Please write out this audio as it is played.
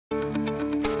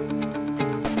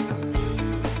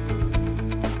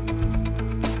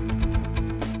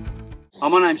Hi,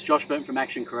 my name's Josh Burton from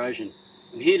Action Corrosion.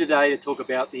 I'm here today to talk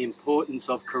about the importance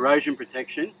of corrosion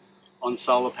protection on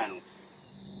solar panels.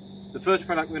 The first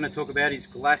product we're going to talk about is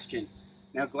Glastion.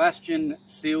 Now, Glastion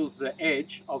seals the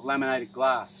edge of laminated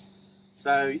glass.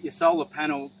 So your solar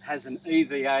panel has an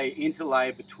EVA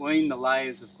interlay between the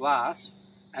layers of glass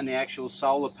and the actual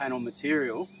solar panel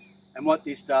material, and what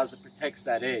this does, it protects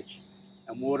that edge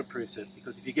and waterproofs it,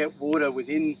 because if you get water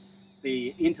within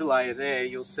the interlayer there,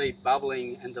 you'll see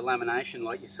bubbling and delamination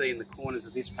like you see in the corners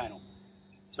of this panel.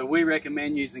 So we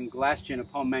recommend using Glastion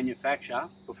upon manufacture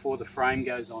before the frame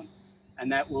goes on,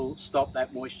 and that will stop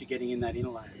that moisture getting in that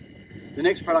interlayer. The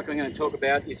next product I'm going to talk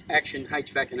about is Action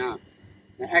HVAC-R.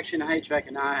 Now, Action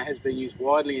HVAC-R has been used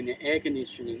widely in the air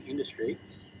conditioning industry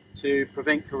to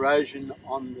prevent corrosion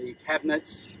on the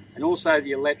cabinets and also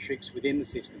the electrics within the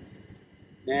system.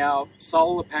 Now,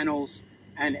 solar panels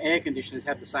and air conditioners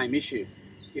have the same issue.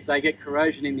 If they get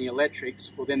corrosion in the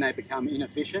electrics, well, then they become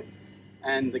inefficient,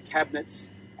 and the cabinets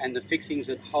and the fixings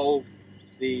that hold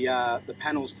the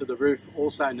panels to the roof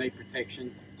also need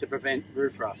protection to prevent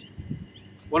roof rust.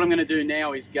 What I'm going to do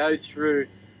now is go through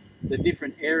the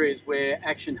different areas where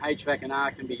Action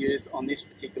HVAC-R can be used on this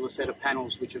particular set of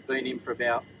panels, which have been in for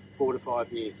about 4 to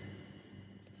 5 years.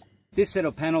 This set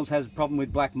of panels has a problem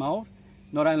with black mold.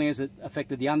 Not only has it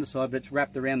affected the underside, but it's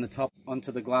wrapped around the top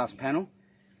onto the glass panel.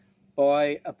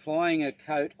 By applying a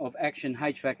coat of Action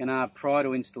HVAC-R prior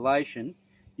to installation,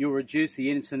 you'll reduce the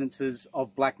incidences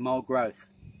of black mold growth.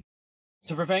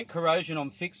 To prevent corrosion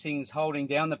on fixings holding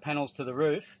down the panels to the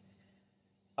roof,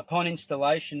 upon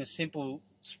installation, a simple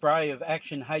spray of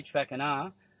Action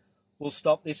HVAC-R will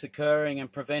stop this occurring and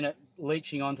prevent it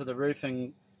leaching onto the roof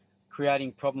and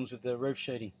creating problems with the roof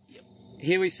sheeting.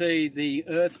 Here we see the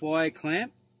earth wire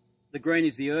clamp. The green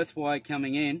is the earth wire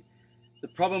coming in. The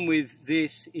problem with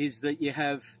this is that you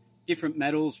have different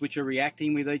metals which are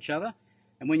reacting with each other,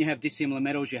 and when you have dissimilar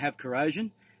metals you have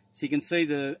corrosion. So you can see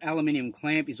the aluminium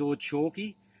clamp is all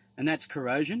chalky, and that's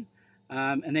corrosion.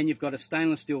 And then you've got a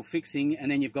stainless steel fixing,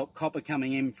 and then you've got copper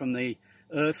coming in from the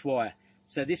earth wire.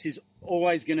 So this is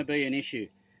always going to be an issue.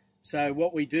 So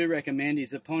what we do recommend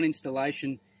is upon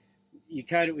installation, you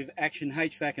coat it with Action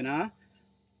HVAC-R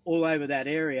all over that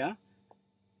area,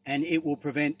 and it will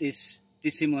prevent this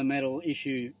dissimilar metal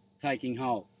issue taking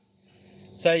hold.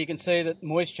 So you can see that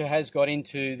moisture has got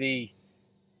into the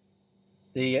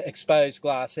exposed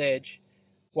glass edge.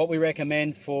 What we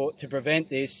recommend to prevent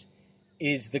this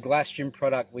is the Glastion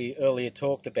product we earlier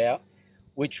talked about,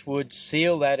 which would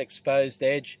seal that exposed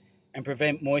edge and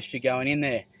prevent moisture going in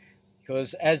there.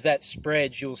 Because as that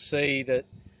spreads, you'll see that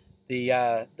the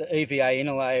EVA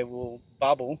interlayer will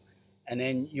bubble, and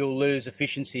then you'll lose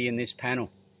efficiency in this panel.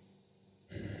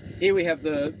 Here we have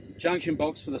the junction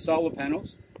box for the solar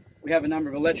panels. We have a number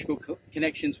of electrical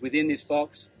connections within this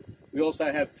box. We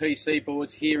also have PC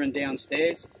boards here and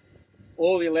downstairs.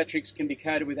 All the electrics can be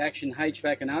coated with Action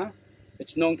HVAC-R.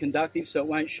 It's non-conductive, so it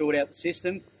won't short out the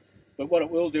system, but what it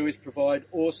will do is provide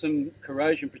awesome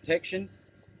corrosion protection,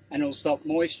 and it'll stop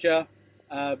moisture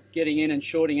getting in and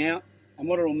shorting out. And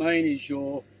what it'll mean is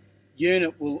your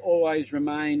unit will always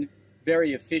remain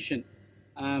very efficient,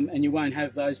 and you won't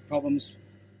have those problems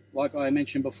like I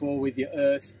mentioned before with your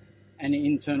earth and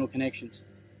internal connections.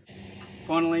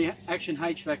 Finally, Action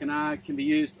HVAC-R can be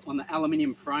used on the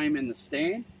aluminium frame and the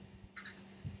stand.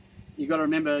 You've got to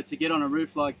remember, to get on a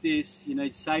roof like this, you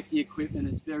need safety equipment.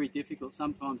 It's very difficult.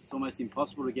 Sometimes it's almost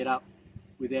impossible to get up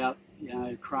without,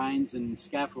 cranes and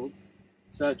scaffold.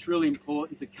 So it's really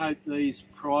important to coat these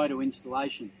prior to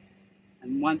installation.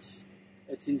 And once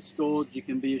it's installed, you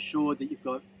can be assured that you've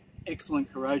got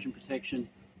excellent corrosion protection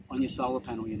on your solar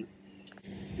panel unit.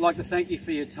 I'd like to thank you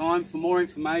for your time. For more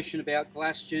information about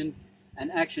Glastion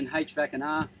and Action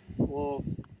HVAC-R or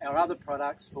our other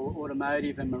products for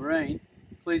automotive and marine,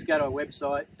 please go to our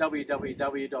website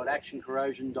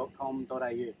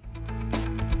www.actioncorrosion.com.au.